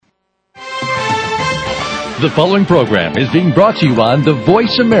The following program is being brought to you on the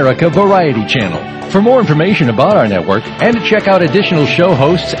Voice America Variety Channel. For more information about our network and to check out additional show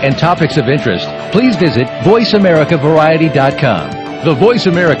hosts and topics of interest, please visit VoiceAmericaVariety.com. The Voice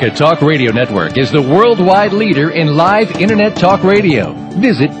America Talk Radio Network is the worldwide leader in live Internet talk radio.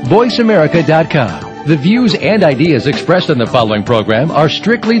 Visit VoiceAmerica.com. The views and ideas expressed on the following program are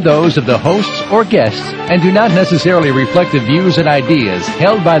strictly those of the hosts or guests and do not necessarily reflect the views and ideas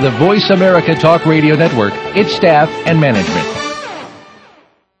held by the Voice America Talk Radio Network, its staff, and management.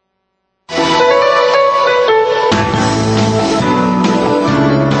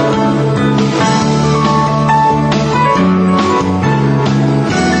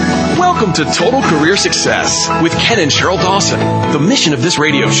 Welcome to Total Career Success with Ken and Cheryl Dawson. The mission of this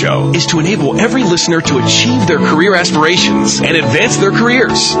radio show is to enable every listener to achieve their career aspirations and advance their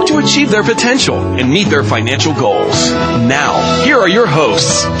careers, to achieve their potential and meet their financial goals. Now, here are your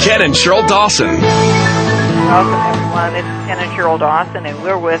hosts, Ken and Cheryl Dawson. Welcome, everyone. This is Ken and Cheryl Dawson, and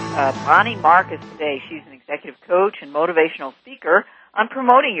we're with Bonnie Marcus today. She's an executive coach and motivational speaker on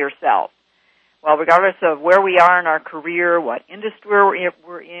promoting yourself. Well, regardless of where we are in our career, what industry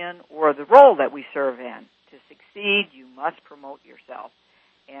we're in, or the role that we serve in, to succeed, you must promote yourself.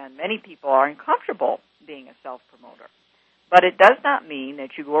 And many people are uncomfortable being a self-promoter. But it does not mean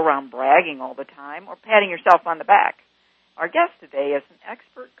that you go around bragging all the time or patting yourself on the back. Our guest today is an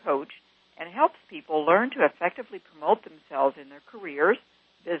expert coach and helps people learn to effectively promote themselves in their careers,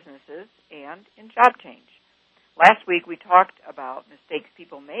 businesses, and in job change. Last week we talked about mistakes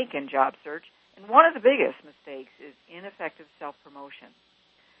people make in job search, and one of the biggest mistakes is ineffective self-promotion.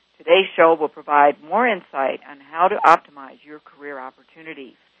 Today's show will provide more insight on how to optimize your career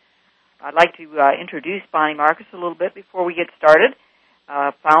opportunities. I'd like to introduce Bonnie Marcus a little bit before we get started.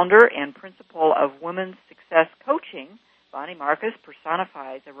 Founder and principal of Women's Success Coaching, Bonnie Marcus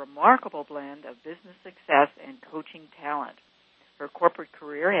personifies a remarkable blend of business success and coaching talent. Her corporate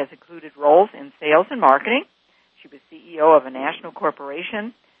career has included roles in sales and marketing. She was CEO of a national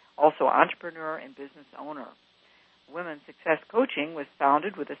corporation, also entrepreneur and business owner. Women's Success Coaching was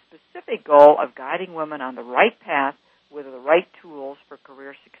founded with a specific goal of guiding women on the right path with the right tools for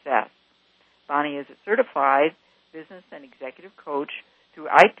career success. Bonnie is a certified business and executive coach through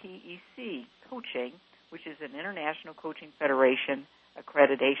IPEC Coaching, which is an International Coaching Federation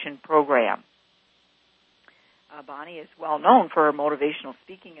accreditation program. Bonnie is well known for her motivational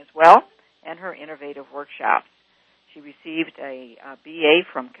speaking as well and her innovative workshops. She received a BA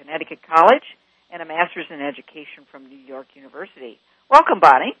from Connecticut College and a master's in education from New York University. Welcome,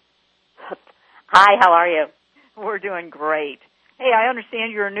 Bonnie. Hi, how are you? We're doing great. Hey, I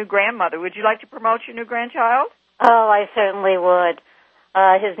understand you're a new grandmother. Would you like to promote your new grandchild? Oh, I certainly would.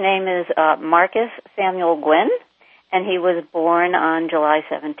 His name is Marcus Samuel Gwynn, and he was born on July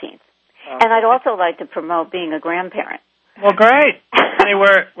 17th. Okay. And I'd also like to promote being a grandparent. Well, great. Honey,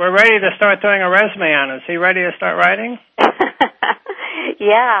 we're ready to start doing a resume on him. Is he ready to start writing?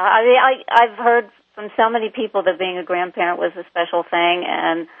 Yeah, I mean, I've heard from so many people that being a grandparent was a special thing,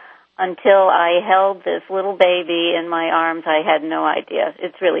 and until I held this little baby in my arms, I had no idea.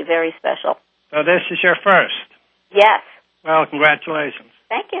 It's really very special. So this is your first? Yes. Well, congratulations.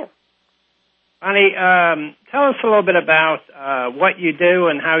 Thank you. Bonnie, tell us a little bit about what you do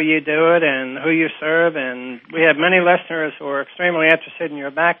and how you do it and who you serve. And we have many listeners who are extremely interested in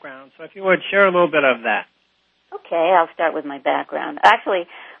your background. So if you would, share a little bit of that. Okay, I'll start with my background. Actually,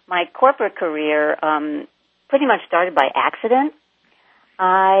 my corporate career pretty much started by accident.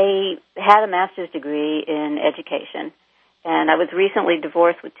 I had a master's degree in education, and I was recently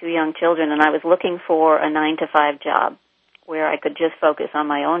divorced with 2 young children, and I was looking for a 9-to-5 job where I could just focus on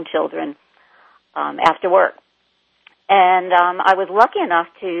my own children after work. And I was lucky enough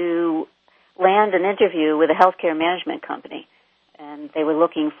to land an interview with a healthcare management company, and they were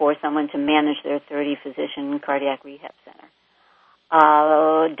looking for someone to manage their 30-physician cardiac rehab center.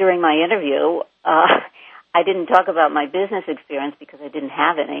 During my interview, I didn't talk about my business experience because I didn't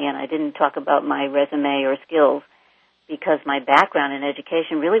have any, and I didn't talk about my resume or skills because my background in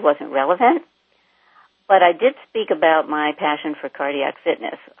education really wasn't relevant. But I did speak about my passion for cardiac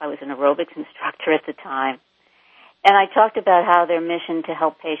fitness. I was an aerobics instructor at the time. And I talked about how their mission to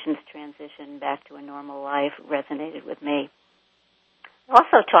help patients transition back to a normal life resonated with me. I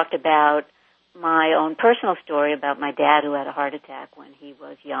also talked about my own personal story about my dad who had a heart attack when he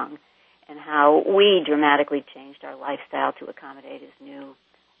was young and how we dramatically changed our lifestyle to accommodate his new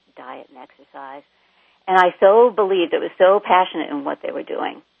diet and exercise. And I so believed, it was so passionate in what they were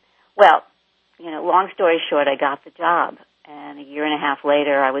doing. Well, long story short, I got the job. And a year and a half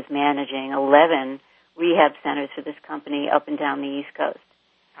later, I was managing 11 rehab centers for this company up and down the East Coast.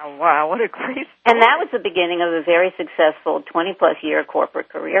 Oh, wow, what a great story. And that was the beginning of a very successful 20-plus year corporate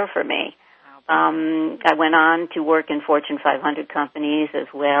career for me. I went on to work in Fortune 500 companies as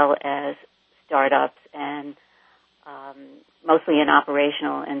well as startups and mostly in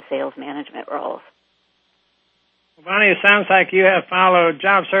operational and sales management roles. Well, Bonnie, it sounds like you have followed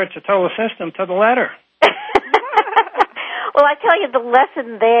Job Search the Total System to the letter. Well, I tell you, the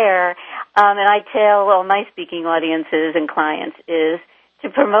lesson there, and I tell all my speaking audiences and clients, is to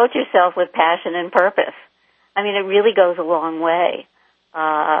promote yourself with passion and purpose. I mean, it really goes a long way.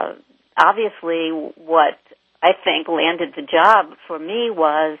 Obviously, what I think landed the job for me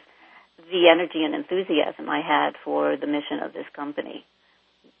was the energy and enthusiasm I had for the mission of this company.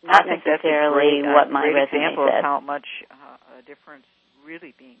 Not necessarily what my resume example said. Of how much a difference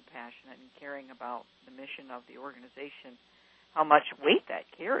really being passionate and caring about the mission of the organization, how much weight that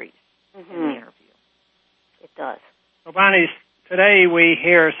carries in the interview. It does. Well, Bonnie, today we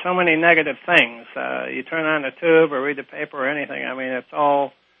hear so many negative things. You turn on the tube or read the paper or anything, I mean, it's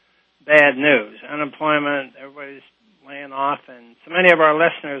all bad news. Unemployment, everybody's laying off, and so many of our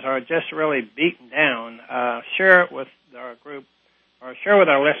listeners are just really beaten down. Share it with our group, or share with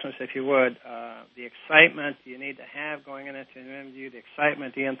our listeners, if you would, the excitement you need to have going into an interview, the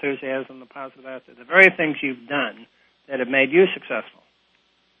excitement, the enthusiasm, the positive attitude, the very things you've done that have made you successful.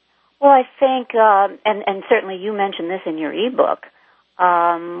 Well, I think, and certainly you mentioned this in your ebook,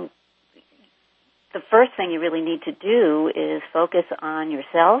 the first thing you really need to do is focus on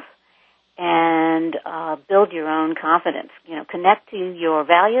yourself and build your own confidence. You know, connect to your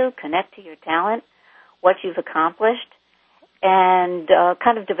value, connect to your talent, what you've accomplished, and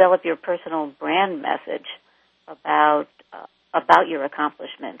kind of develop your personal brand message about your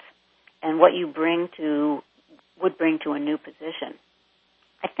accomplishments and what you would bring to a new position.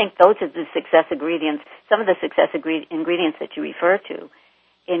 I think those are the success ingredients, some of the success ingredients that you refer to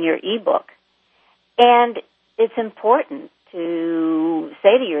in your ebook. And it's important to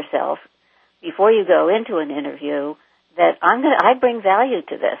say to yourself before you go into an interview that I bring value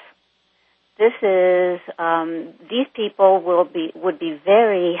to this. This is these people would be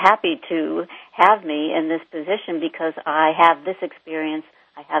very happy to have me in this position because I have this experience,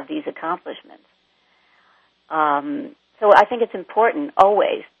 I have these accomplishments. So I think it's important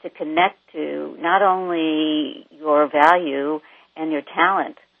always to connect to not only your value and your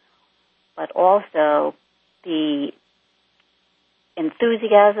talent, but also the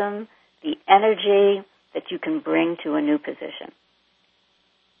enthusiasm, the energy that you can bring to a new position.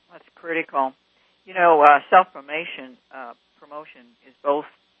 That's critical. You know, self-promotion is both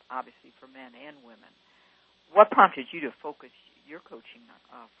obviously for men and women. What prompted you to focus your coaching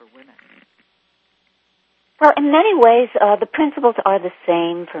for women? Well, in many ways, the principles are the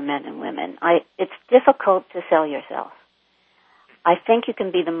same for men and women. It's difficult to sell yourself. I think you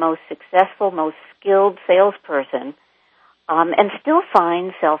can be the most successful, most skilled salesperson and still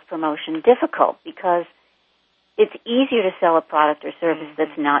find self-promotion difficult because it's easier to sell a product or service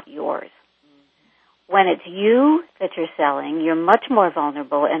that's not yours. When it's you that you're selling, you're much more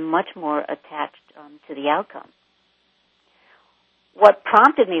vulnerable and much more attached to the outcome. What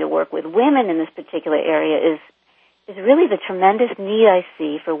prompted me to work with women in this particular area is really the tremendous need I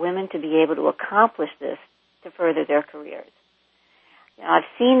see for women to be able to accomplish this to further their careers. You know, I've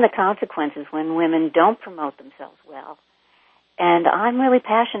seen the consequences when women don't promote themselves well, and I'm really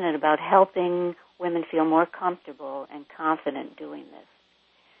passionate about helping women feel more comfortable and confident doing this.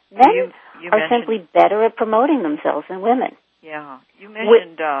 Men are simply better at promoting themselves than women. Yeah. You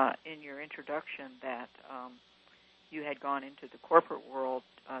mentioned in your introduction that you had gone into the corporate world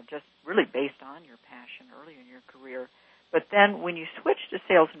just really based on your passion early in your career. But then when you switched to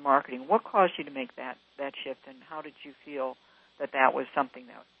sales and marketing, what caused you to make that shift, and how did you feel that was something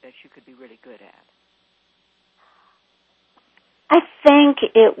that you could be really good at? I think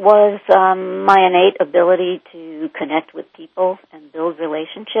it was my innate ability to connect with people and build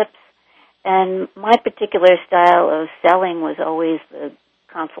relationships. And my particular style of selling was always the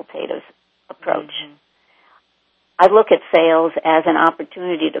consultative approach. Mm-hmm. I look at sales as an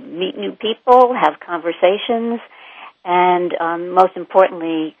opportunity to meet new people, have conversations, and most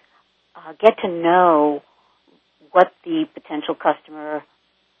importantly, get to know what the potential customer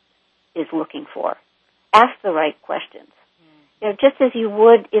is looking for. Ask the right questions. You know, just as you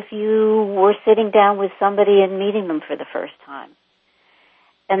would if you were sitting down with somebody and meeting them for the first time.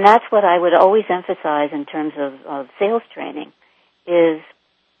 And that's what I would always emphasize in terms of sales training is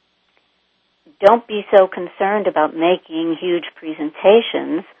don't be so concerned about making huge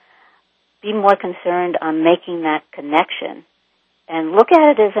presentations. Be more concerned on making that connection. And look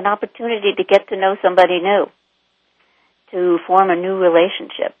at it as an opportunity to get to know somebody new, to form a new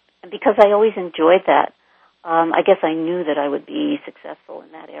relationship. And because I always enjoyed that, I guess I knew that I would be successful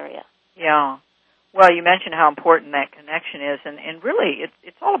in that area. Yeah. Well, you mentioned how important that connection is, and really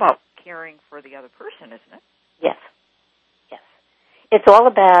it's all about caring for the other person, isn't it? Yes. It's all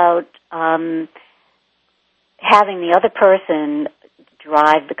about having the other person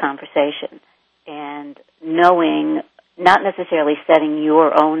drive the conversation and knowing, not necessarily setting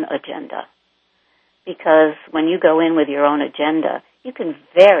your own agenda. Because when you go in with your own agenda, you can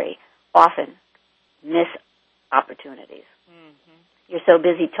very often miss opportunities. Mm-hmm. You're so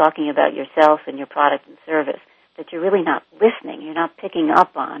busy talking about yourself and your product and service that you're really not listening. You're not picking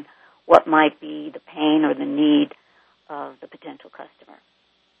up on what might be the pain or the need of the potential customer.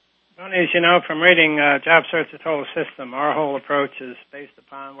 Bonnie, as you know from reading Job Search the Total System, our whole approach is based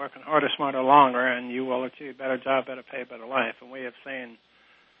upon working harder, smarter, longer, and you will achieve better job, better pay, better life. And we have seen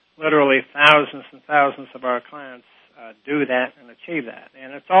literally thousands and thousands of our clients do that and achieve that.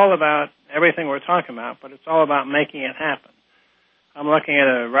 And it's all about everything we're talking about, but it's all about making it happen. I'm looking at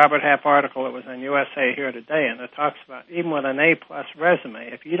a Robert Half article that was in USA here today, and it talks about even with an A-plus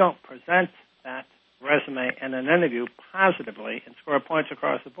resume, if you don't present that resume in an interview positively and score points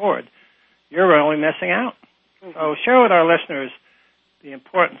across the board, you're really missing out. Mm-hmm. So share with our listeners the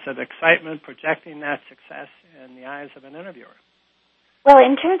importance of excitement, projecting that success in the eyes of an interviewer. Well,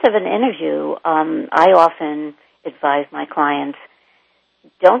 in terms of an interview, I often advise my clients,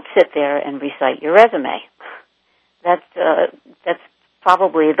 don't sit there and recite your resume. That's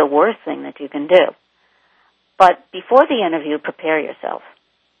probably the worst thing that you can do. But before the interview, prepare yourself.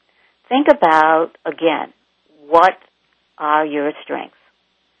 Think about, again, what are your strengths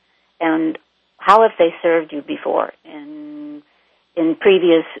and how have they served you before in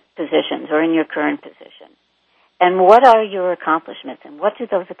previous positions or in your current position. And what are your accomplishments, and what do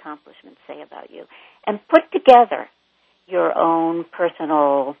those accomplishments say about you? And put together your own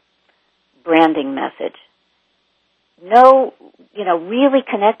personal branding message. Really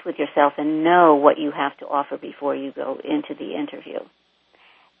connect with yourself and know what you have to offer before you go into the interview.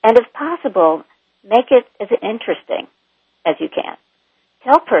 And if possible, make it as interesting as you can.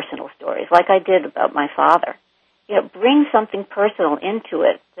 Tell personal stories, like I did about my father. Bring something personal into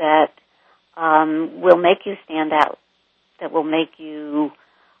it that will make you stand out, that will make you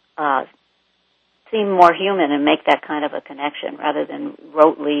seem more human and make that kind of a connection rather than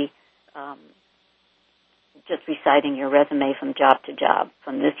rotely just reciting your resume from job to job.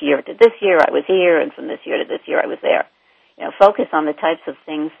 From this year to this year, I was here, and from this year to this year, I was there. Focus on the types of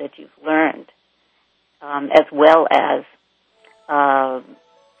things that you've learned, as well as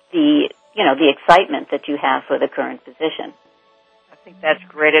the excitement that you have for the current position. I think that's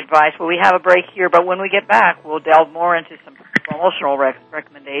great advice. Well, we have a break here, but when we get back, we'll delve more into some promotional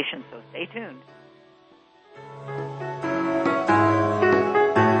recommendations, so stay tuned.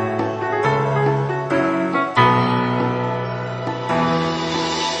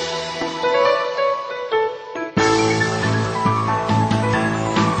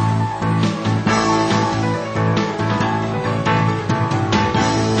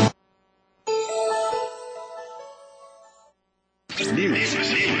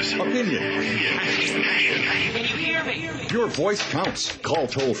 Your voice counts. Call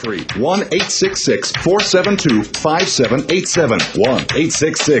toll-free 1-866-472-5787.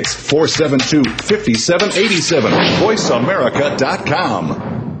 1-866-472-5787. VoiceAmerica.com.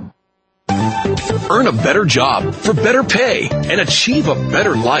 Earn a better job for better pay and achieve a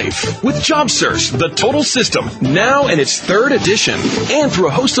better life with Job Search, the Total System, now in its 3rd edition, and through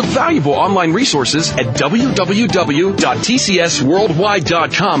a host of valuable online resources at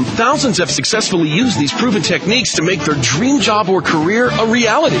www.tcsworldwide.com. Thousands have successfully used these proven techniques to make their dream job or career a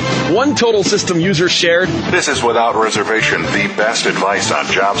reality. One Total System user shared, "This is without reservation the best advice on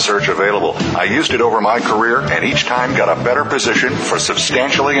Job Search available. I used it over my career and each time got a better position for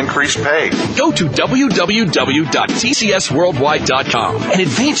substantially increased pay." Go to www.tcsworldwide.com and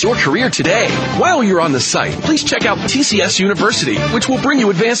advance your career today. While you're on the site, please check out TCS University, which will bring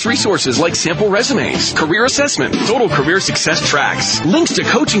you advanced resources like sample resumes, career assessment, total career success tracks, links to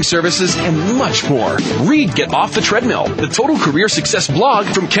coaching services, and much more. Read Get Off the Treadmill, the Total Career Success blog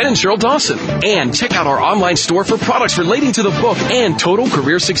from Ken and Cheryl Dawson. And check out our online store for products relating to the book and Total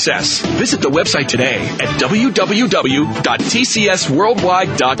Career Success. Visit the website today at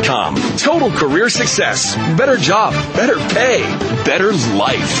www.tcsworldwide.com. Total Career Success. Better job, better pay, better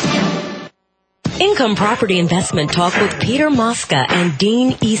life. Income Property Investment Talk with Peter Mosca and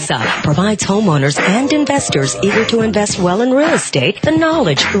Dean Issa provides homeowners and investors eager to invest well in real estate the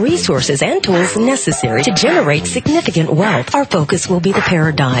knowledge, resources, and tools necessary to generate significant wealth. Our focus will be the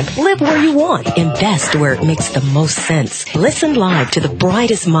paradigm. Live where you want. Invest where it makes the most sense. Listen live to the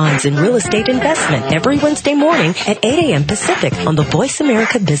brightest minds in real estate investment every Wednesday morning at 8 a.m. Pacific on the Voice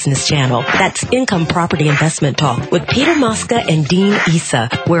America Business Channel. That's Income Property Investment Talk with Peter Mosca and Dean Issa,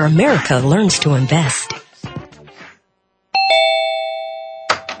 where America learns to invest.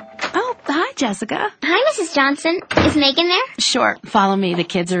 Oh, hi, Jessica. Hi, Mrs. Johnson. Is Megan there? Sure. Follow me. The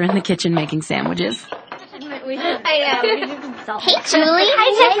kids are in the kitchen making sandwiches. Hey, Julie.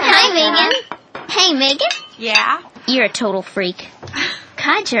 Hi, Megan. Hey, Megan. Yeah? You're a total freak.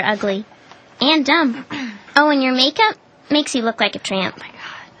 God, you're ugly. And dumb. Oh, and your makeup makes you look like a tramp. Oh my God.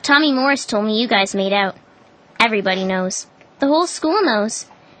 Tommy Morris told me you guys made out. Everybody knows. The whole school knows.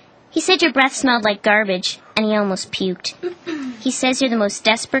 He said your breath smelled like garbage, and he almost puked. He says you're the most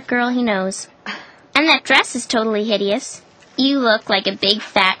desperate girl he knows. And that dress is totally hideous. You look like a big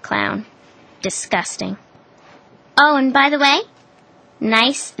fat clown. Disgusting. Oh, and by the way,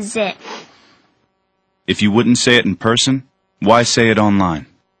 nice zit. If you wouldn't say it in person, why say it online?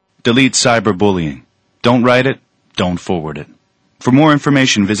 Delete cyberbullying. Don't write it, don't forward it. For more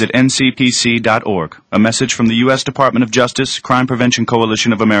information, visit ncpc.org. A message from the U.S. Department of Justice, Crime Prevention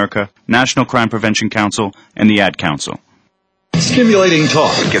Coalition of America, National Crime Prevention Council, and the Ad Council. Stimulating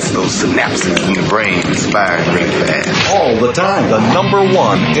talk. It gets those synapses in the brain firing really fast. All the time. The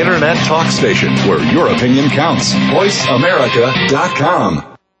 #1 Internet talk station where your opinion counts. VoiceAmerica.com.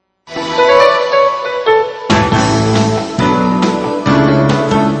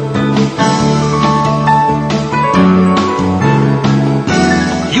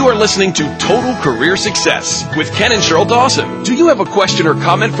 You are listening to Total Career Success with Ken and Cheryl Dawson. Do you have a question or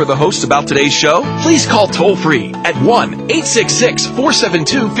comment for the hosts about today's show? Please call toll-free at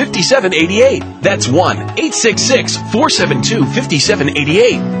 1-866-472-5788. That's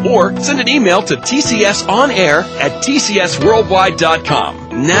 1-866-472-5788. Or send an email to tcsonair@tcsworldwide.com.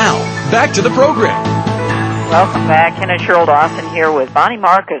 Now, back to the program. Welcome back. Ken and Cheryl Dawson here with Bonnie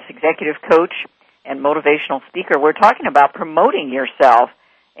Marcus, executive coach and motivational speaker. We're talking about promoting yourself.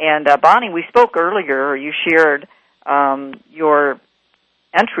 And Bonnie, we spoke earlier, you shared your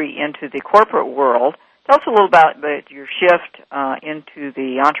entry into the corporate world. Tell us a little about your shift into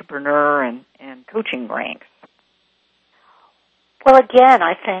the entrepreneur and coaching ranks. Well, again,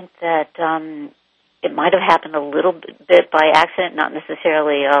 I think that it might have happened a little bit by accident, not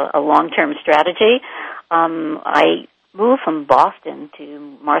necessarily a long-term strategy. I moved from Boston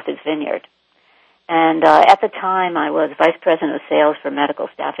to Martha's Vineyard. And at the time, I was vice president of sales for Medical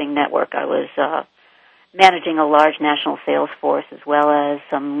Staffing Network. I was managing a large national sales force as well as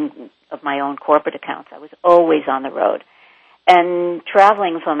some of my own corporate accounts. I was always on the road. And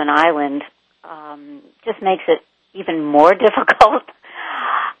traveling from an island just makes it even more difficult.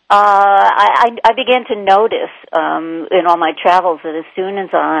 I began to notice in all my travels that as soon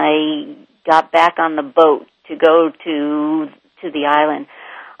as I got back on the boat to go to the island,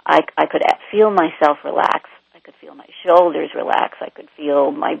 I could feel myself relax. I could feel my shoulders relax. I could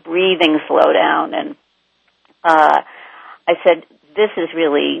feel my breathing slow down. And I said, this is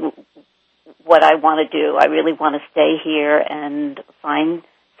really what I want to do. I really want to stay here and find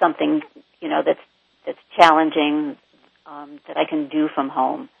something, that's challenging that I can do from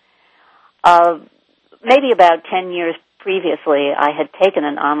home. Maybe about 10 years previously, I had taken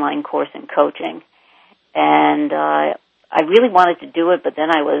an online course in coaching, and I really wanted to do it, but then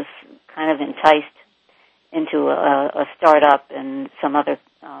I was kind of enticed into a startup and some other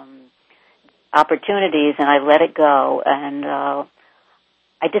opportunities, and I let it go. And I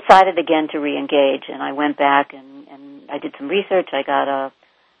decided again to reengage, and I went back and I did some research. I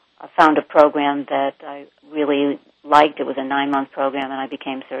found a program that I really liked. It was a 9-month program, and I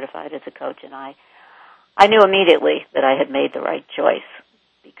became certified as a coach. And I knew immediately that I had made the right choice,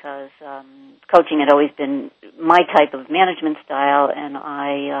 because coaching had always been my type of management style, and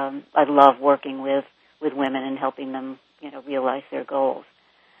I love working with women and helping them, realize their goals.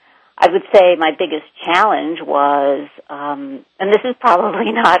 I would say my biggest challenge was, and this is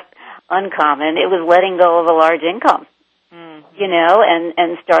probably not uncommon, it was letting go of a large income, and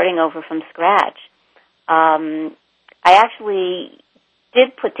starting over from scratch. I actually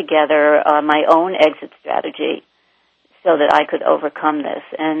did put together my own exit strategy so that I could overcome this.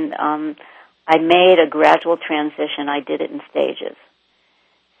 And I made a gradual transition. I did it in stages.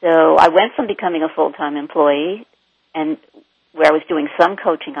 So I went from becoming a full-time employee, and where I was doing some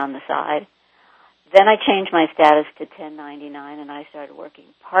coaching on the side. Then I changed my status to 1099, and I started working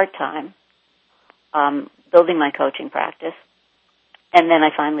part-time, building my coaching practice. And then I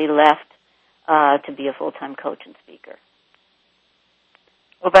finally left to be a full-time coach and speaker.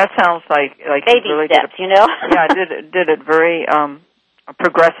 Well, that sounds like baby you really steps, you know. Yeah, did it very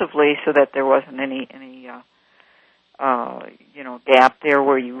progressively, so that there wasn't any gap there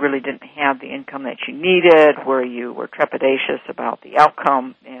where you really didn't have the income that you needed, where you were trepidatious about the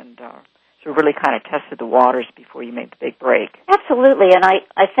outcome, and so really kind of tested the waters before you made the big break. Absolutely, and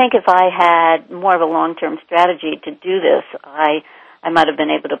I think if I had more of a long-term strategy to do this, I might have been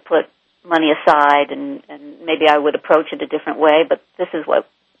able to put money aside, and maybe I would approach it a different way. But this is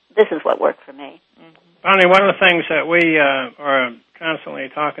what worked for me. Bonnie, one of the things that we are constantly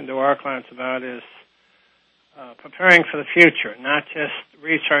talking to our clients about is preparing for the future, not just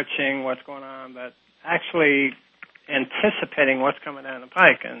researching what's going on, but actually anticipating what's coming down the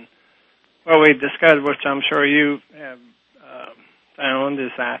pike. And what we discussed, which I'm sure you have found,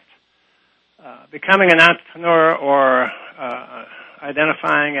 is that becoming an entrepreneur or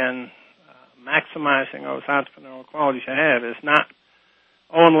identifying and maximizing those entrepreneurial qualities you have is not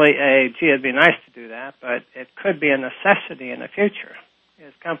only gee, it'd be nice to do that, but it could be a necessity in the future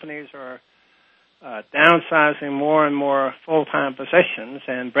as companies are downsizing more and more full-time positions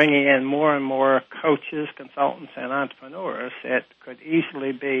and bringing in more and more coaches, consultants, and entrepreneurs. It could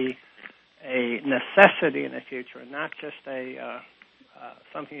easily be a necessity in the future, not just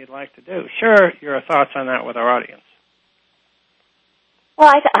something you'd like to do. Share your thoughts on that with our audience. Well,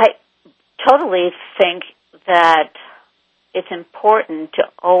 I totally think that it's important to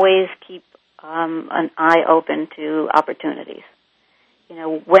always keep an eye open to opportunities. You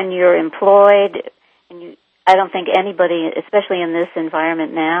know, when you're employed, I don't think anybody, especially in this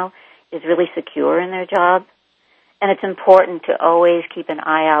environment now, is really secure in their job. And it's important to always keep an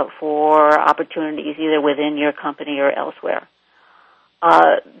eye out for opportunities either within your company or elsewhere.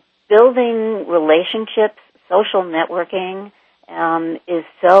 Building relationships, social networking is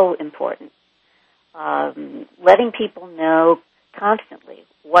so important. Letting people know constantly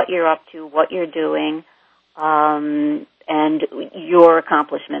what you're up to, what you're doing, and your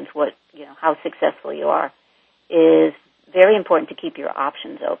accomplishments, how successful you are, is very important to keep your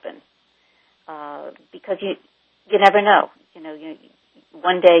options open. Because you never know.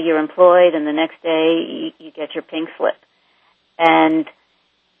 One day you're employed, and the next day you get your pink slip. And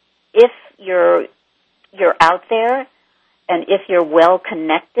if you're out there, and if you're well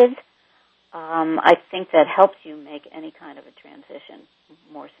connected, I think that helps you make any kind of a transition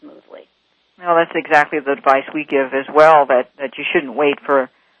more smoothly. Well, that's exactly the advice we give as well, that you shouldn't wait for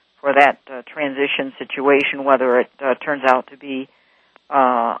that transition situation, whether it turns out to be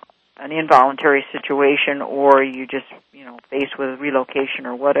an involuntary situation or you just, faced with relocation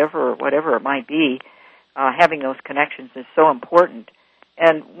or whatever it might be. Having those connections is so important.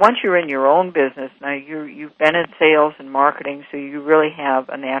 And once you're in your own business, now you've been in sales and marketing, so you really have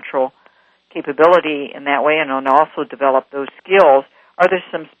a natural capability in that way, and also develop those skills. Are there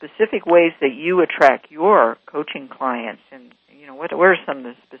some specific ways that you attract your coaching clients, and what are some of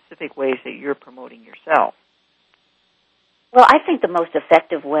the specific ways that you're promoting yourself? Well, I think the most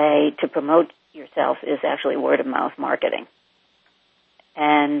effective way to promote yourself is actually word-of-mouth marketing,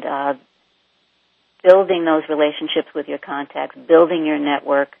 and building those relationships with your contacts, building your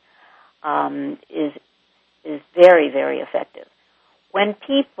network is very, very effective. When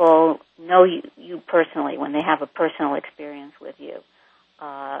people know you personally, when they have a personal experience with you,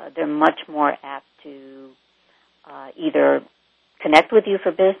 they're much more apt to either connect with you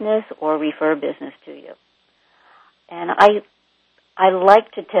for business or refer business to you. And I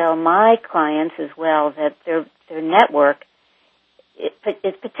like to tell my clients as well that their network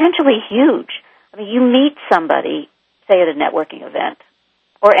is potentially huge. I mean, you meet somebody, say at a networking event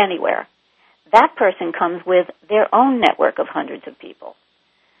or anywhere, that person comes with their own network of hundreds of people.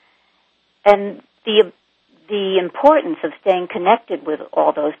 And the importance of staying connected with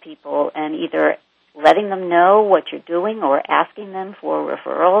all those people and either letting them know what you're doing or asking them for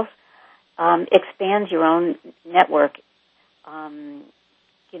referrals expands your own network, in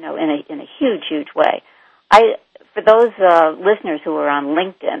a huge, huge way. For those listeners who are on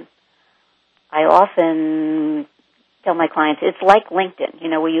LinkedIn, I often tell my clients it's like LinkedIn,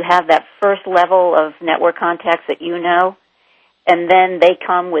 where you have that first level of network contacts that you know, and then they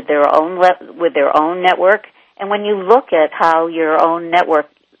come with their own network. And when you look at how your own network,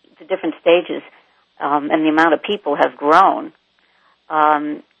 the different stages, and the amount of people have grown,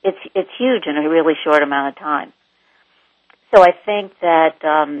 it's huge in a really short amount of time. So I think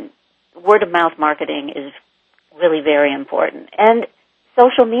that word of mouth marketing is really very important, and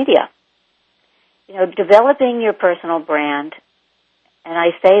social media. Developing your personal brand, and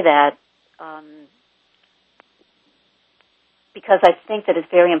I say that because I think that it's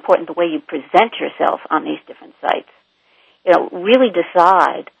very important the way you present yourself on these different sites. Really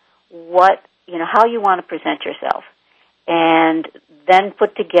decide how you want to present yourself, and then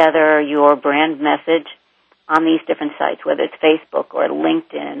put together your brand message on these different sites, whether it's Facebook or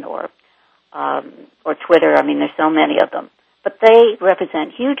LinkedIn or Twitter. I mean, there's so many of them. But they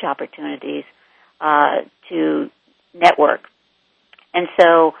represent huge opportunities to network. And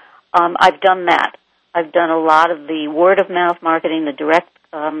so I've done that. I've done a lot of the word-of-mouth marketing, the direct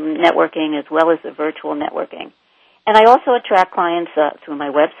networking, as well as the virtual networking. And I also attract clients through my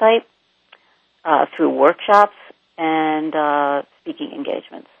website, through workshops, and speaking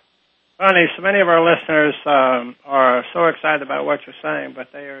engagements. Bonnie, so many of our listeners are so excited about what you're saying,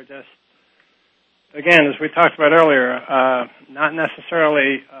 but they are just, again, as we talked about earlier, not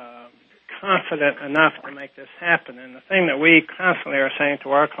necessarily confident enough to make this happen. And the thing that we constantly are saying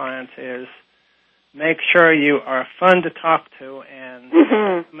to our clients is make sure you are fun to talk to and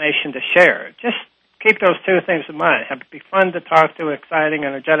information to share. Just keep those two things in mind. Have to be fun to talk to, exciting,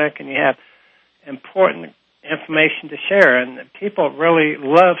 energetic, and you have important information to share. And people really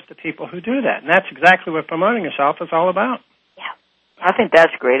love the people who do that. And that's exactly what promoting yourself is all about. Yeah. I think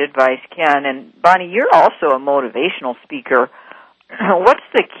that's great advice, Ken. And Bonnie, you're also a motivational speaker. What's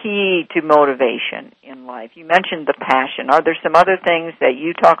the key to motivation in life? You mentioned the passion. Are there some other things that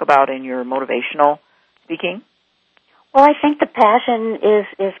you talk about in your motivational speaking? Well, I think the passion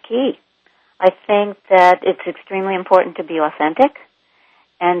is key. I think that it's extremely important to be authentic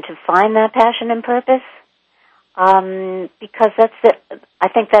and to find that passion and purpose, because I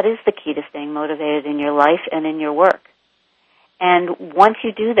think that is the key to staying motivated in your life and in your work. And once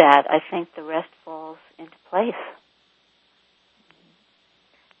you do that, I think the rest falls into place.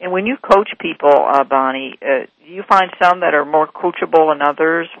 And when you coach people, Bonnie, do you find some that are more coachable than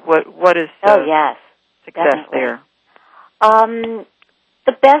others? What is yes, success definitely. there?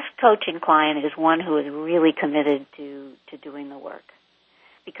 The best coaching client is one who is really committed to doing the work,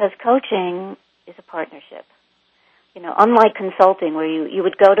 because coaching is a partnership. Unlike consulting, where you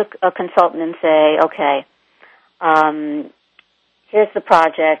would go to a consultant and say, okay, here's the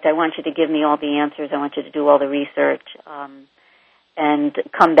project. I want you to give me all the answers. I want you to do all the research. And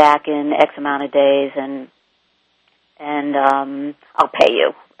come back in X amount of days, and I'll pay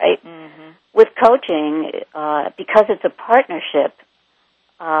you, right? Mm-hmm. With coaching, because it's a partnership,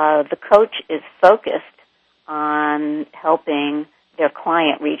 the coach is focused on helping their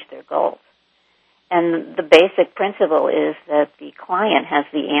client reach their goals. And the basic principle is that the client has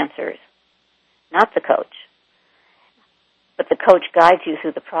the answers, not the coach. But the coach guides you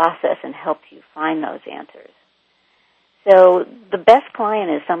through the process and helps you find those answers. So the best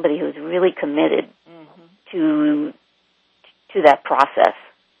client is somebody who's really committed to that process.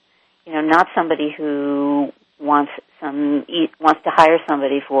 Not somebody who wants to hire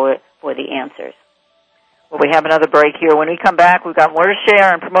somebody for the answers. Well, we have another break here. When we come back, we've got more to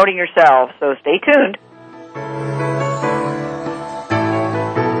share on promoting yourself, so stay tuned.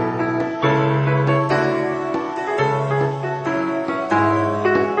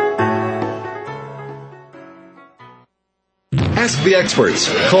 Ask the experts.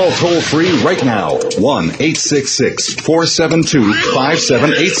 Call toll-free right now,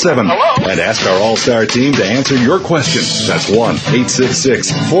 1-866-472-5787. And ask our All-Star team to answer your question. That's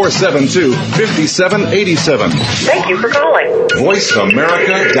 1-866-472-5787. Thank you for calling.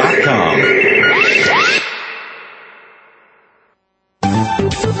 VoiceAmerica.com.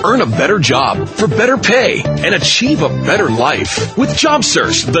 Earn a better job for better pay and achieve a better life with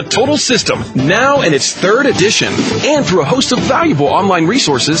JobSearch, the total system, now in its 3rd edition, and through a host of valuable online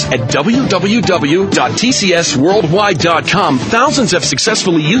resources at www.tcsworldwide.com. Thousands have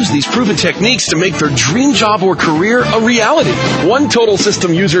successfully used these proven techniques to make their dream job or career a reality. One total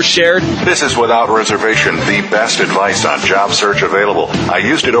system user shared, "This is without reservation the best advice on job search available. I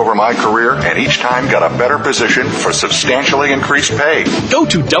used it over my career and each time got a better position for substantially increased pay." Go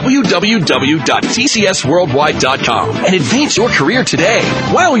to www.tcsworldwide.com and advance your career today.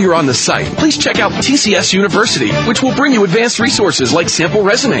 While you're on the site, please check out TCS University, which will bring you advanced resources like sample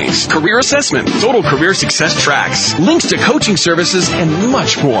resumes, career assessment, total career success tracks, links to coaching services, and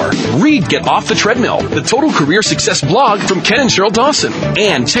much more. Read Get Off the Treadmill, the Total Career Success blog from Ken and Cheryl Dawson.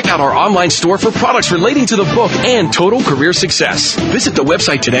 And check out our online store for products relating to the book and Total Career Success. Visit the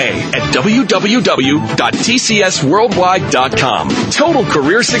website today at www.tcsworldwide.com. Total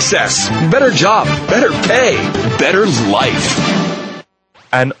Career Success. Better job, better pay, better life.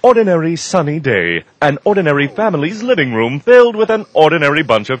 An ordinary sunny day. An ordinary family's living room filled with an ordinary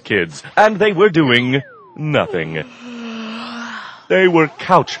bunch of kids. And they were doing nothing. They were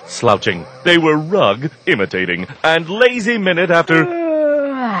couch slouching. They were rug imitating. And Lazy Minute after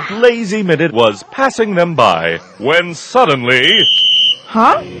Lazy Minute was passing them by when suddenly...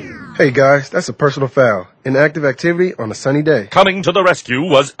 Huh? Hey guys, that's a personal foul. Inactive activity on a sunny day. Coming to the rescue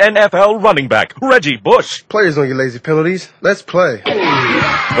was NFL running back Reggie Bush. Players don't get lazy penalties. Let's play.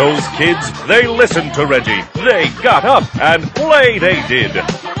 Those kids, they listened to Reggie. They got up and play they did.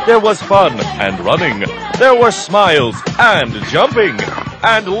 There was fun and running. There were smiles and jumping.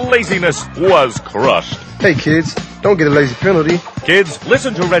 And laziness was crushed. Hey kids, don't get a lazy penalty. Kids,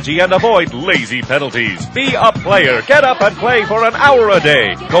 listen to Reggie and avoid lazy penalties. Be a player. Get up and play for an hour a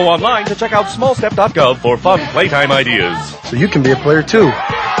day. Go online to check out smallstep.gov for fun playtime ideas. So you can be a player too.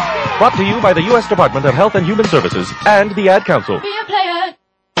 Brought to you by the U.S. Department of Health and Human Services and the Ad Council. Be a player.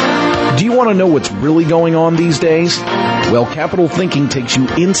 Do you want to know what's really going on these days? Well, Capital Thinking takes you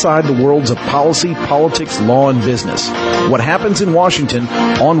inside the worlds of policy, politics, law, and business. What happens in Washington,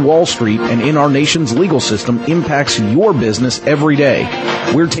 on Wall Street, and in our nation's legal system impacts your business every day.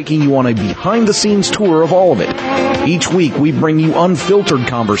 We're taking you on a behind-the-scenes tour of all of it. Each week, we bring you unfiltered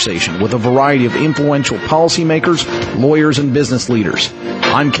conversation with a variety of influential policymakers, lawyers, and business leaders.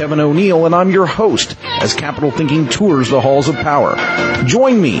 I'm Kevin O'Neill, and I'm your host as Capital Thinking tours the halls of power.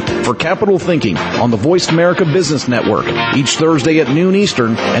 Join me for Capital Thinking on the Voice America Business Network each Thursday at noon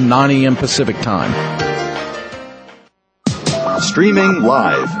Eastern and 9 a.m. Pacific Time. Streaming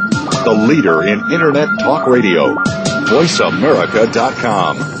live, the leader in Internet talk radio,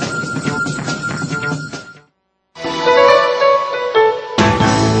 VoiceAmerica.com.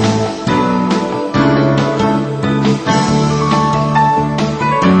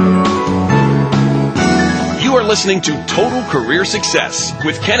 Listening to Total Career Success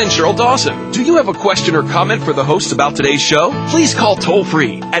with Ken and Cheryl Dawson. Do you have a question or comment for the hosts about today's show? Please call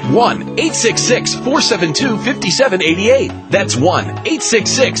toll-free at 1-866-472-5788. That's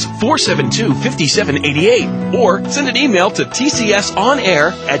 1-866-472-5788. Or send an email to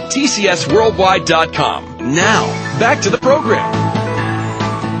tcsonair@tcsworldwide.com. Now, back to the program.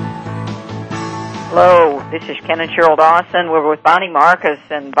 Hello, this is Ken and Cheryl Dawson. We're with Bonnie Marcus.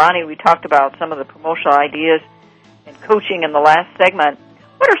 And Bonnie, we talked about some of the promotional ideas and coaching in the last segment.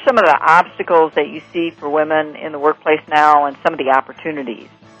 What are some of the obstacles that you see for women in the workplace now and some of the opportunities?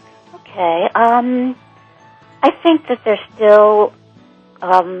 Okay. I think that there's still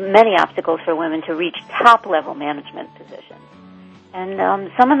many obstacles for women to reach top-level management positions. And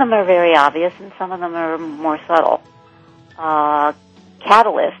some of them are very obvious and some of them are more subtle.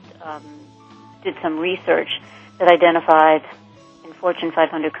 Catalyst did some research that identified in Fortune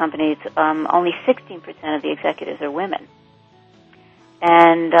 500 companies, only 16% of the executives are women.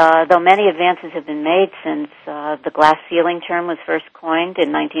 And though many advances have been made since the glass ceiling term was first coined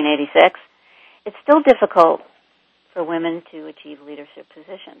in 1986, it's still difficult for women to achieve leadership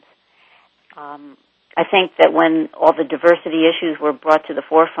positions. I think that when all the diversity issues were brought to the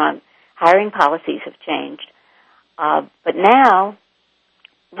forefront, hiring policies have changed. But now,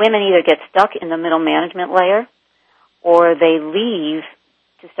 women either get stuck in the middle management layer or they leave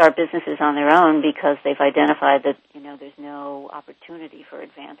to start businesses on their own because they've identified that, there's no opportunity for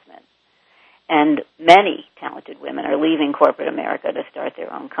advancement. And many talented women are leaving corporate America to start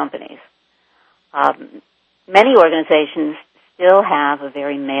their own companies. Many organizations still have a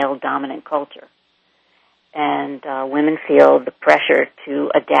very male-dominant culture. And women feel the pressure to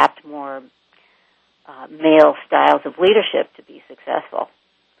adapt more male styles of leadership to be successful.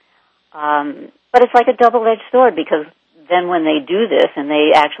 But it's like a double-edged sword because then when they do this and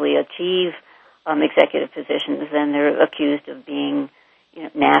they actually achieve executive positions, then they're accused of being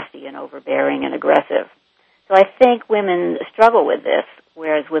nasty and overbearing and aggressive. So I think women struggle with this,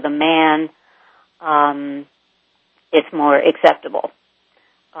 whereas with a man, it's more acceptable.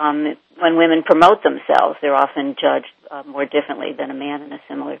 When women promote themselves, they're often judged more differently than a man in a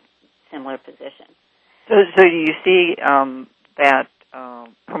similar position. So do you see that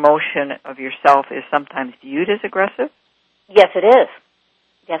promotion of yourself is sometimes viewed as aggressive? Yes, it is.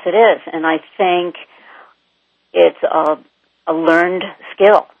 Yes, it is. And I think it's a learned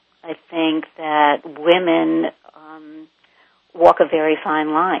skill. I think that women walk a very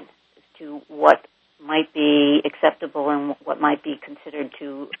fine line as to what might be acceptable and what might be considered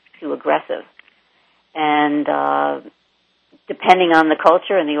too aggressive. And depending on the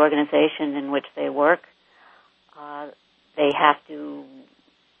culture and the organization in which they work, they have to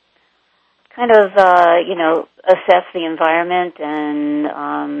kind of, assess the environment and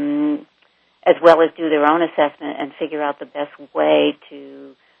as well as do their own assessment and figure out the best way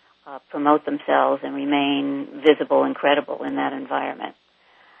to promote themselves and remain visible and credible in that environment.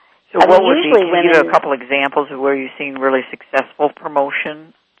 So what would be, can you give a couple examples of where you've seen really successful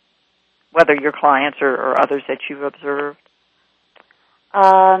promotion, whether your clients or others that you've observed?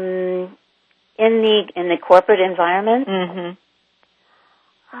 In the corporate environment? Mm-hmm.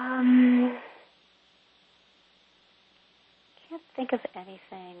 Can't think of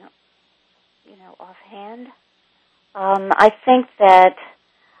anything, offhand. I think that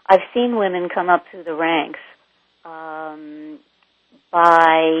I've seen women come up through the ranks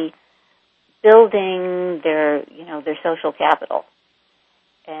by building their social capital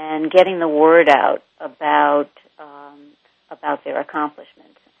and getting the word out about their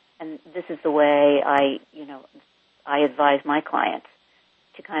accomplishments. And this is the way I advise my clients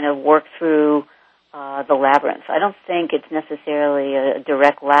to kind of work through the labyrinth. I don't think it's necessarily a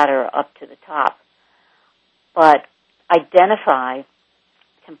direct ladder up to the top, but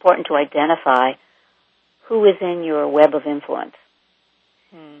it's important to identify who is in your web of influence.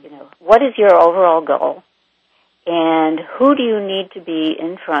 What is your overall goal, and who do you need to be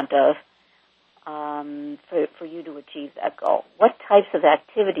in front of for you to achieve that goal? What types of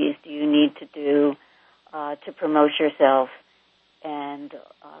activities do you need to do to promote yourself and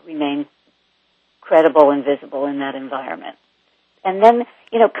remain credible and visible in that environment? And then,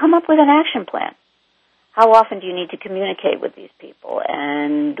 come up with an action plan. How often do you need to communicate with these people,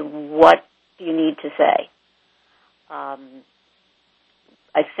 and what do you need to say?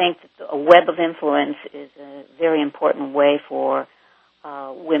 I think that a web of influence is a very important way for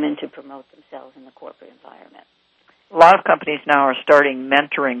women to promote themselves in the corporate environment. A lot of companies now are starting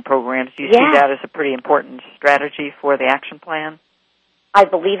mentoring programs. Do you see that as a pretty important strategy for the action plan? I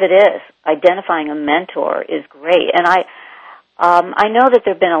believe it is. Identifying a mentor is great. And I know that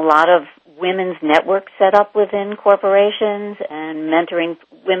there have been a lot of women's networks set up within corporations and mentoring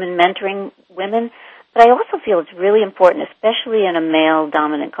women. But I also feel it's really important, especially in a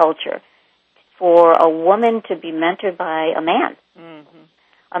male-dominant culture, for a woman to be mentored by a man. Mm-hmm.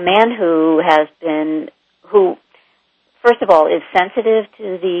 A man who first of all, is sensitive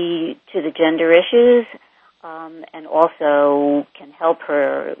to the gender issues, and also can help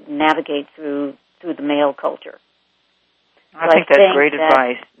her navigate through the male culture. I think that's great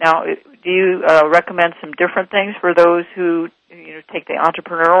advice. Now, do you recommend some different things for those who take the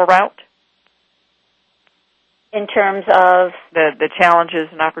entrepreneurial route? In terms of the challenges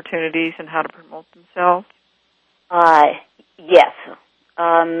and opportunities and how to promote themselves? Yes.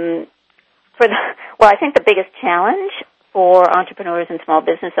 I think the biggest challenge for entrepreneurs and small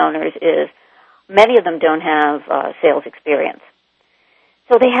business owners is many of them don't have sales experience.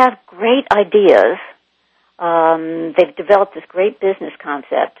 So they have great ideas. They've developed this great business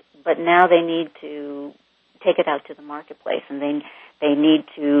concept, but now they need to take it out to the marketplace, and they need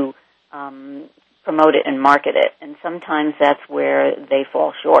to promote it and market it. And sometimes that's where they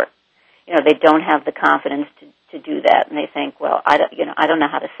fall short. They don't have the confidence to do that, and they think, well, I don't know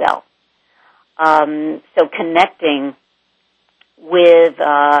how to sell. So connecting with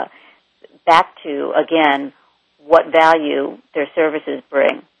back to, again, what value their services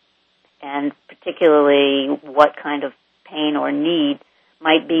bring, and particularly what kind of pain or need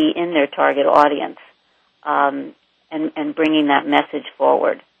might be in their target audience, and bringing that message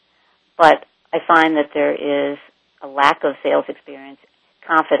forward. But I find that there is a lack of sales experience,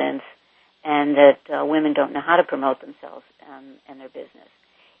 confidence, and that women don't know how to promote themselves and their business.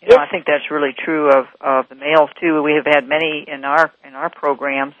 I think that's really true of the males too. We have had many in our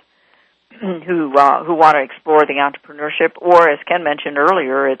programs who want to explore the entrepreneurship, or as Ken mentioned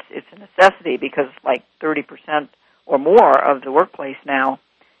earlier, it's a necessity because like 30% or more of the workplace now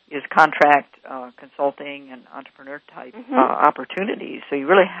is contract consulting and entrepreneur type opportunities. So you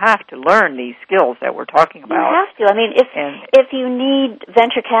really have to learn these skills that we're talking about. You have to. I mean, if you need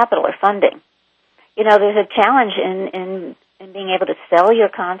venture capital or funding, there's a challenge in being able to sell your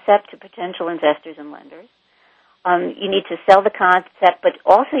concept to potential investors and lenders. You need to sell the concept, but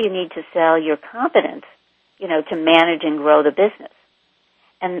also you need to sell your competence, to manage and grow the business.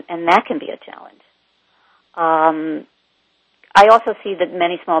 And that can be a challenge. I also see that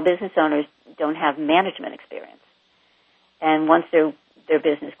many small business owners don't have management experience. And once their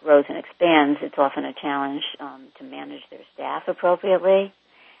business grows and expands, it's often a challenge to manage their staff appropriately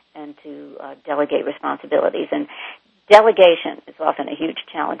and to delegate responsibilities. And delegation is often a huge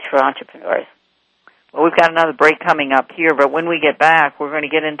challenge for entrepreneurs. Well, we've got another break coming up here, but when we get back, we're going to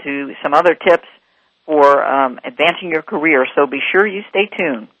get into some other tips for advancing your career, so be sure you stay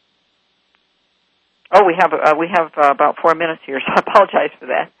tuned. Oh, we have about 4 minutes here, so I apologize for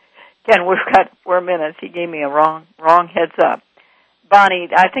that. Ken, we've got 4 minutes. He gave me a wrong heads up. Bonnie,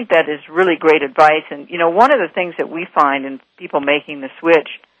 I think that is really great advice, and one of the things that we find in people making the switch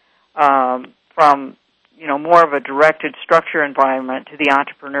from more of a directed structure environment to the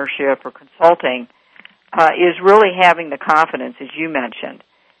entrepreneurship or consulting is really having the confidence, as you mentioned.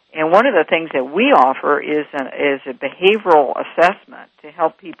 And one of the things that we offer is a behavioral assessment to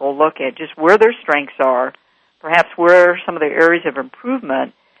help people look at just where their strengths are, perhaps where some of the areas of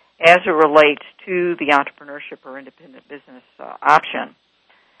improvement as it relates to the entrepreneurship or independent business option.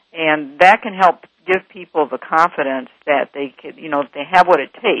 And that can help give people the confidence that they could, they have what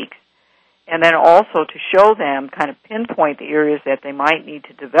it takes, and then also to show them, kind of pinpoint the areas that they might need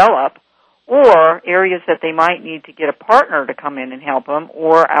to develop or areas that they might need to get a partner to come in and help them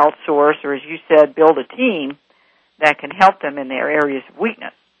or outsource or, as you said, build a team that can help them in their areas of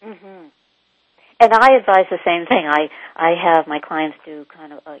weakness. Mm-hmm. And I advise the same thing. I have my clients do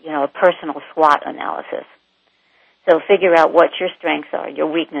kind of a personal SWOT analysis. So figure out what your strengths are, your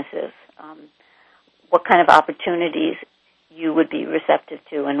weaknesses, what kind of opportunities you would be receptive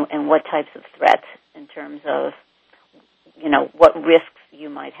to, and what types of threats in terms of, what risks you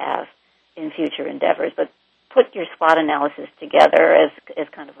might have in future endeavors. But put your SWOT analysis together as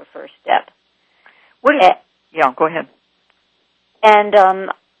kind of a first step. Yeah, go ahead. And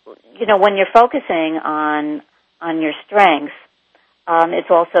when you're focusing on your strengths, it's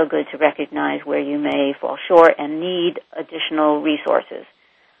also good to recognize where you may fall short and need additional resources.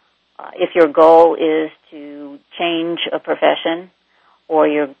 If your goal is to change a profession, or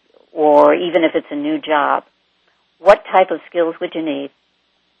even if it's a new job, what type of skills would you need?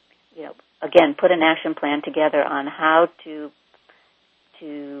 Again, put an action plan together on how to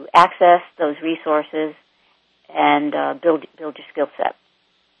access those resources and build your skill set.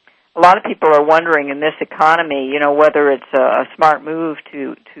 A lot of people are wondering in this economy, whether it's a smart move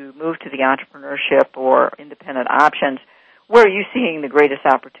to move to the entrepreneurship or independent options. Where are you seeing the greatest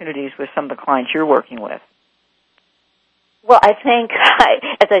opportunities with some of the clients you're working with? Well, I think,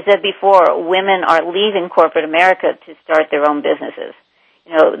 as I said before, women are leaving corporate America to start their own businesses.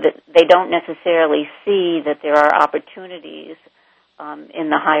 They don't necessarily see that there are opportunities in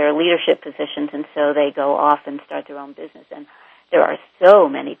the higher leadership positions, and so they go off and start their own business. And there are so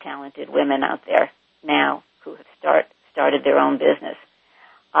many talented women out there now who have started their own business.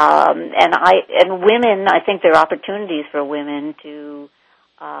 And women, I think there are opportunities for women to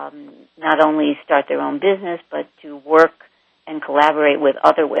not only start their own business, but to work and collaborate with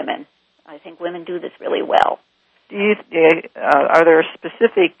other women. I think women do this really well. Are there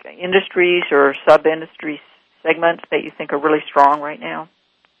specific industries or sub-industry segments that you think are really strong right now?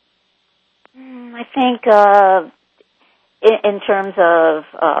 I think in terms of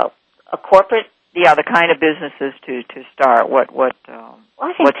a corporate... Yeah, the kind of businesses to start. What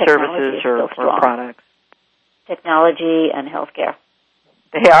services or products? Technology and healthcare.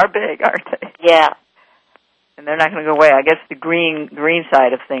 They are big, aren't they? Yeah. And they're not going to go away. I guess the green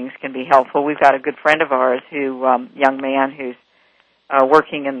side of things can be helpful. We've got a good friend of ours young man who's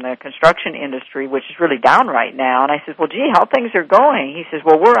working in the construction industry, which is really down right now. And I said, well, gee, how things are going? He says,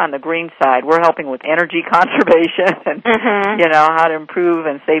 well, we're on the green side. We're helping with energy conservation and, how to improve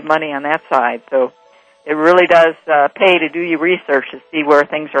and save money on that side. So it really does pay to do your research to see where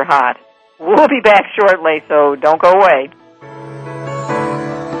things are hot. We'll be back shortly, so don't go away.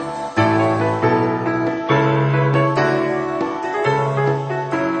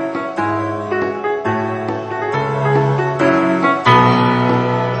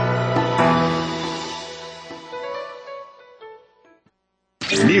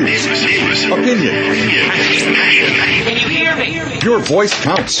 News, opinion, Can you hear me? Your voice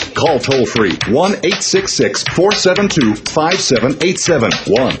counts. Call toll free 1-866-472-5787.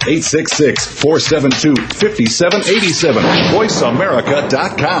 1-866-472-5787.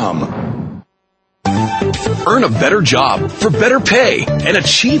 VoiceAmerica.com. Earn a better job for better pay and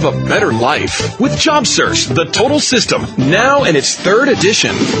achieve a better life with JobSearch, the total system, now in its 3rd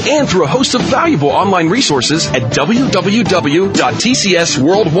edition, and through a host of valuable online resources at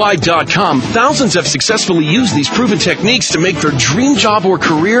www.tcsworldwide.com. Thousands have successfully used these proven techniques to make their dream job or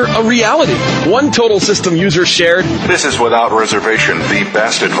career a reality. One total system user shared, "This is without reservation the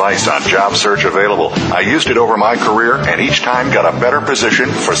best advice on job search available. I used it over my career and each time got a better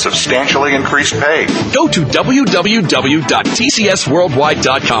position for substantially increased pay." Go to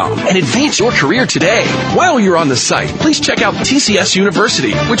www.tcsworldwide.com and advance your career today. While you're on the site, please check out TCS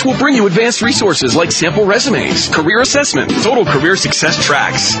University, which will bring you advanced resources like sample resumes, career assessment, total career success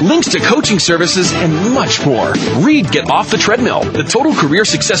tracks, links to coaching services, and much more. Read Get Off the Treadmill, the Total Career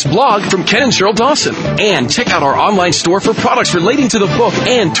Success blog from Ken and Cheryl Dawson. And check out our online store for products relating to the book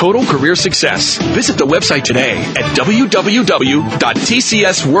and Total Career Success. Visit the website today at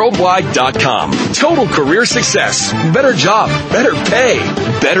www.tcsworldwide.com. Total Career career success, better job, better pay,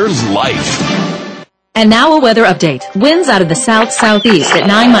 better life. And now a weather update. Winds out of the south-southeast at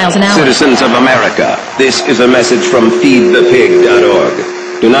 9 miles an hour. Citizens of America, this is a message from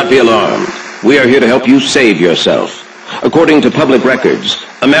feedthepig.org. Do not be alarmed. We are here to help you save yourself. According to public records,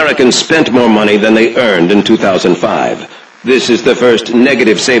 Americans spent more money than they earned in 2005. This is the first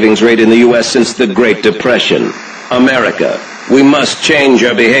negative savings rate in the U.S. since the Great Depression. America, we must change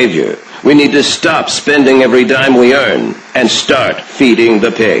our behavior. We need to stop spending every dime we earn and start feeding the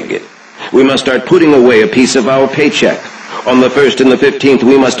pig. We must start putting away a piece of our paycheck. On the 1st and the 15th,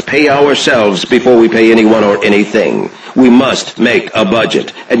 we must pay ourselves before we pay anyone or anything. We must make a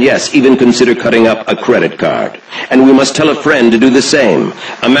budget, and yes, even consider cutting up a credit card. And we must tell a friend to do the same.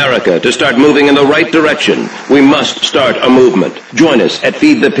 America, to start moving in the right direction, we must start a movement. Join us at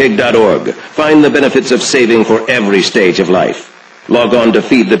feedthepig.org. Find the benefits of saving for every stage of life. Log on to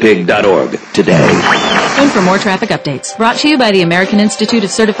feedthepig.org today. And for more traffic updates, brought to you by the American Institute of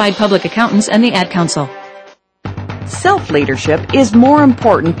Certified Public Accountants and the Ad Council. Self-leadership is more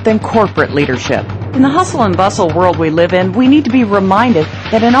important than corporate leadership. In the hustle and bustle world we live in, we need to be reminded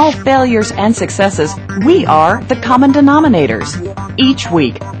that in all failures and successes, we are the common denominators. Each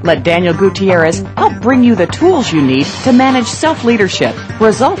week, let Daniel Gutierrez help bring you the tools you need to manage self-leadership,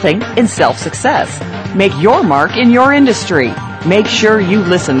 resulting in self-success. Make your mark in your industry. Make sure you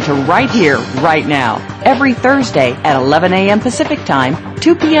listen to Right Here, Right Now, every Thursday at 11 a.m. Pacific Time,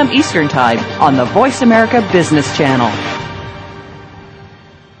 2 p.m. Eastern Time on the Voice America Business Channel.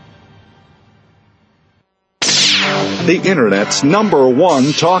 The Internet's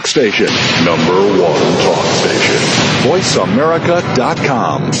 #1 talk station. #1 talk station.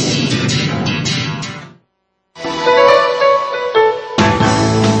 VoiceAmerica.com.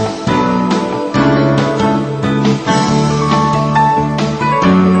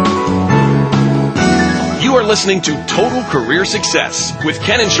 Listening to Total Career Success with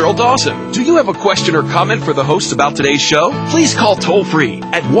Ken and Cheryl Dawson. Do you have a question or comment for the hosts about today's show? Please call toll-free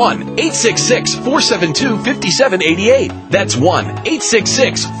at 1-866-472-5788. That's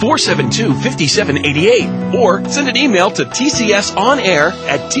 1-866-472-5788. Or send an email to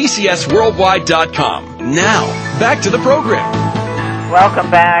tcsonair@tcsworldwide.com. Now, back to the program. Welcome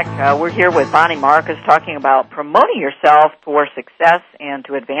back. We're here with Bonnie Marcus talking about promoting yourself for success and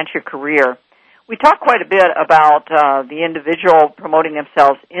to advance your career. We talked quite a bit about the individual promoting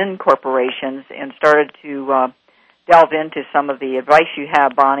themselves in corporations and started to delve into some of the advice you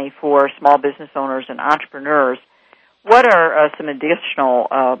have, Bonnie, for small business owners and entrepreneurs. What are some additional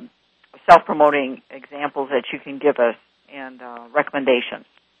self-promoting examples that you can give us and recommendations?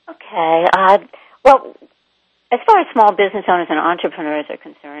 Okay. Well, as far as small business owners and entrepreneurs are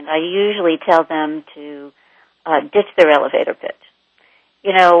concerned, I usually tell them to ditch their elevator pitch.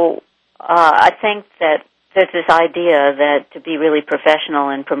 You know, I think that there's this idea that to be really professional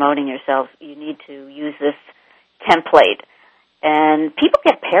in promoting yourself, you need to use this template. And people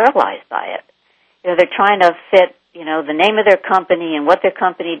get paralyzed by it. You know, they're trying to fit, you know, the name of their company and what their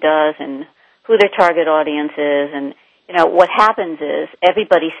company does and who their target audience is. And, you know, what happens is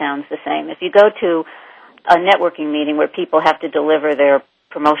everybody sounds the same. If you go to a networking meeting where people have to deliver their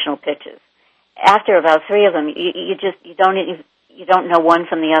promotional pitches, after about 3 of them, you don't know one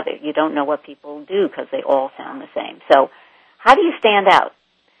from the other. You don't know what people do because they all sound the same. So how do you stand out?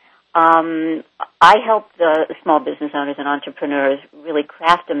 I help the small business owners and entrepreneurs really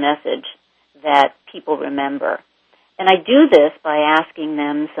craft a message that people remember. And I do this by asking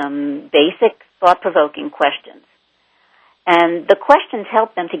them some basic thought-provoking questions. And the questions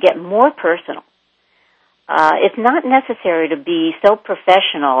help them to get more personal. It's not necessary to be so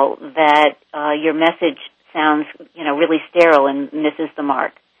professional that your message sounds, you know, really sterile and misses the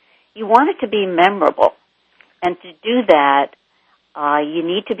mark. You want it to be memorable. And to do that, you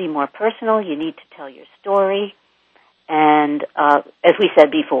need to be more personal. You need to tell your story. And, as we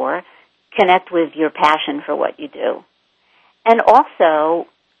said before, connect with your passion for what you do. And also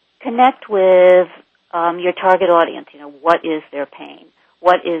connect with your target audience. You know, what is their pain?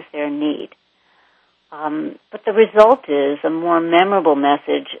 What is their need? But the result is a more memorable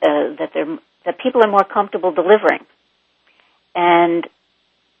message that people are more comfortable delivering. And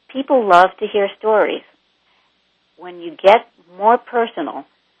people love to hear stories. When you get more personal,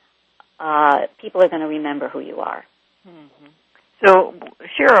 people are going to remember who you are. Mm-hmm. So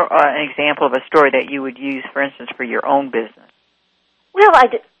share an example of a story that you would use, for instance, for your own business. Well,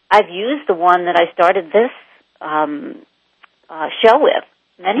 I've used the one that I started this show with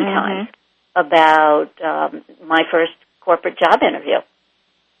many times about my first corporate job interview.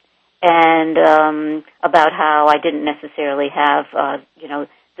 And about how I didn't necessarily have,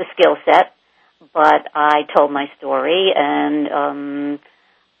 the skill set, but I told my story and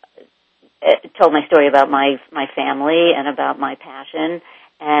told my story about my family and about my passion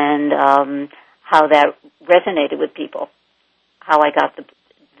and how that resonated with people, how I got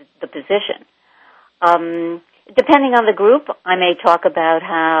the position. Depending on the group, I may talk about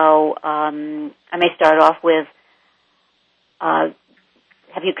how I may start off with,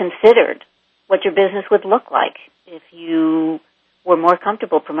 have you considered what your business would look like if you were more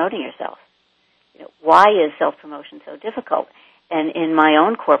comfortable promoting yourself? You know, why is self-promotion so difficult? And in my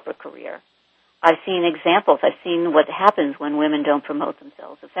own corporate career, I've seen examples. I've seen what happens when women don't promote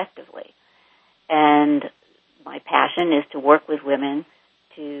themselves effectively. And my passion is to work with women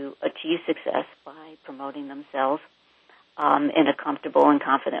to achieve success by promoting themselves in a comfortable and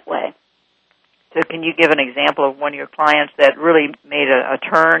confident way. So can you give an example of one of your clients that really made a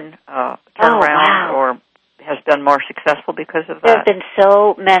turnaround or has been more successful because of that? There have been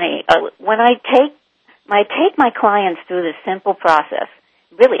so many. When I take my clients through this simple process,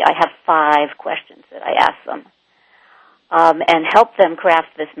 really I have 5 questions that I ask them and help them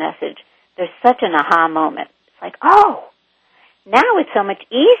craft this message. There's such an aha moment. It's like, oh, now it's so much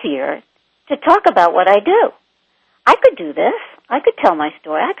easier to talk about what I do. I could do this. I could tell my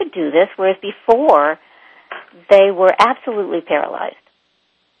story. I could do this, whereas before they were absolutely paralyzed.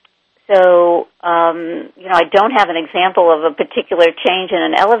 So, I don't have an example of a particular change in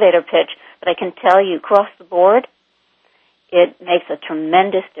an elevator pitch, but I can tell you across the board, it makes a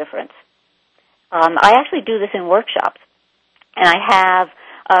tremendous difference. I actually do this in workshops, and I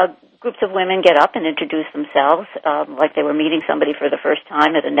have groups of women get up and introduce themselves like they were meeting somebody for the first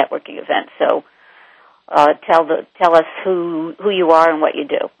time at a networking event. So tell us who you are and what you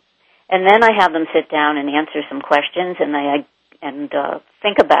do. And then I have them sit down and answer some questions, and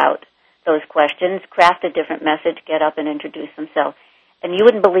think about those questions, craft a different message, get up and introduce themselves. And you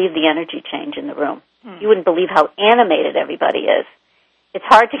wouldn't believe the energy change in the room. You wouldn't believe how animated everybody is. It's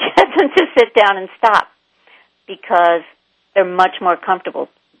hard to get them to sit down and stop because they're much more comfortable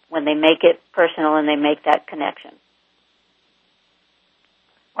when they make it personal and they make that connection.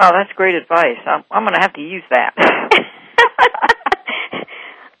 Wow, that's great advice. I'm going to have to use that.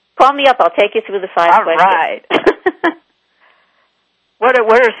 Call me up. I'll take you through the 5 questions. All right. What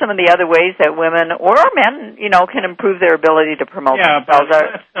are some of the other ways that women or men, can improve their ability to promote themselves? But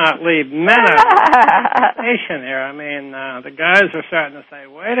let's not leave men out of the station here. I mean, the guys are starting to say,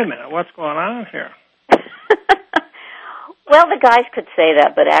 wait a minute, what's going on here? Well, the guys could say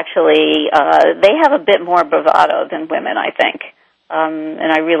that, but actually they have a bit more bravado than women, I think.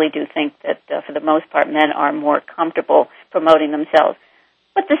 And I really do think that, for the most part, men are more comfortable promoting themselves.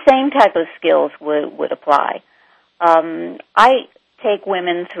 But the same type of skills would apply. I take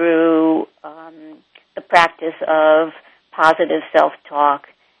women through the practice of positive self-talk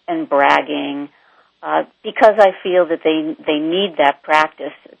and bragging because I feel that they need that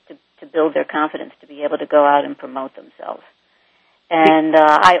practice to build their confidence to be able to go out and promote themselves. And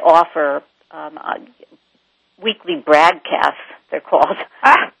I offer weekly bragcasts, they're called,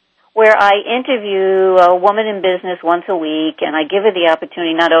 where I interview a woman in business once a week, and I give her the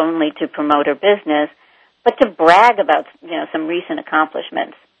opportunity not only to promote her business, but to brag about, some recent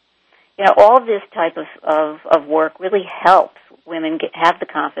accomplishments. All this type of work really helps women have the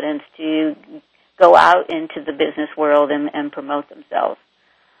confidence to go out into the business world and promote themselves.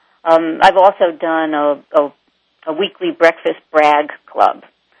 I've also done a weekly breakfast brag club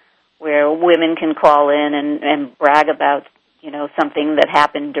where women can call in and brag about, something that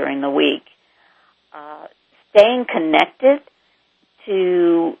happened during the week. Staying connected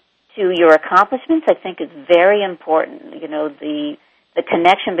to your accomplishments, I think, is very important. The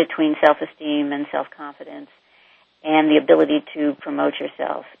connection between self-esteem and self-confidence and the ability to promote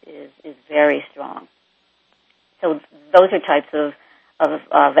yourself is very strong. So those are types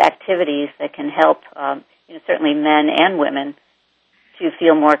of activities that can help, certainly men and women to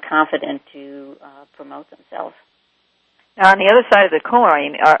feel more confident to promote themselves. Now, on the other side of the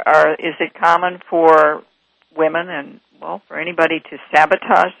coin, is it common for women and, for anybody to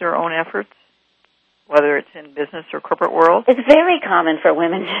sabotage their own efforts, whether it's in business or corporate world? It's very common for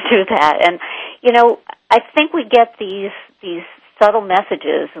women to do that. And, I think we get these subtle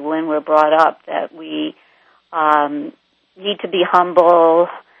messages when we're brought up that we need to be humble,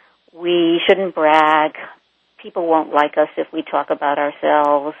 we shouldn't brag, people won't like us if we talk about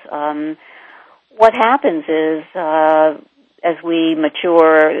ourselves. What happens is, as we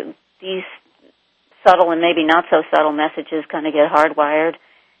mature, these subtle and maybe not so subtle messages kind of get hardwired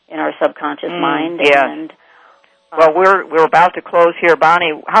in our subconscious mind. Yes. And, we're about to close here.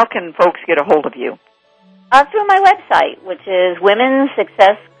 Bonnie, how can folks get a hold of you? Through my website, which is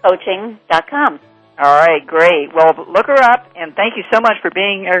womensuccesscoaching.com. All right, great. Well, look her up, and thank you so much for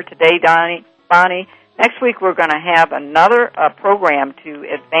being here today, Bonnie. Next week, we're going to have another program to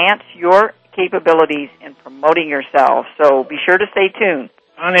advance your capabilities in promoting yourself, so be sure to stay tuned.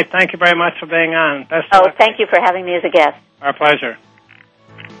 Bonnie, thank you very much for being on. Best of luck. Thank you for having me as a guest. Our pleasure.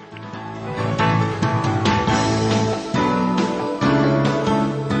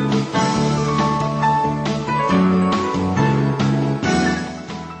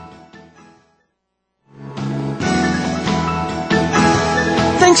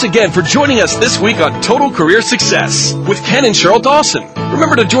 Thanks again for joining us this week on Total Career Success with Ken and Cheryl Dawson.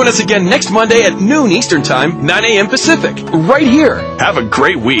 Remember to join us again next Monday at noon Eastern Time, 9 a.m. Pacific, right here. Have a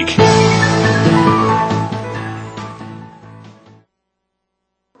great week.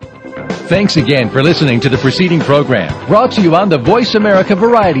 Thanks again for listening to the preceding program, brought to you on the Voice America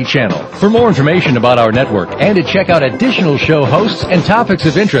Variety Channel. For more information about our network and to check out additional show hosts and topics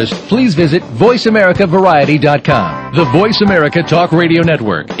of interest, please visit VoiceAmericaVariety.com. The Voice America Talk Radio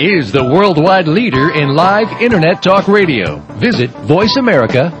Network is the worldwide leader in live Internet talk radio. Visit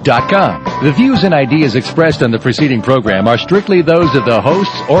VoiceAmerica.com. The views and ideas expressed on the preceding program are strictly those of the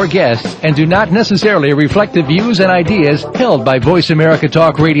hosts or guests and do not necessarily reflect the views and ideas held by Voice America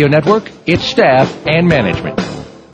Talk Radio Network, its staff, and management.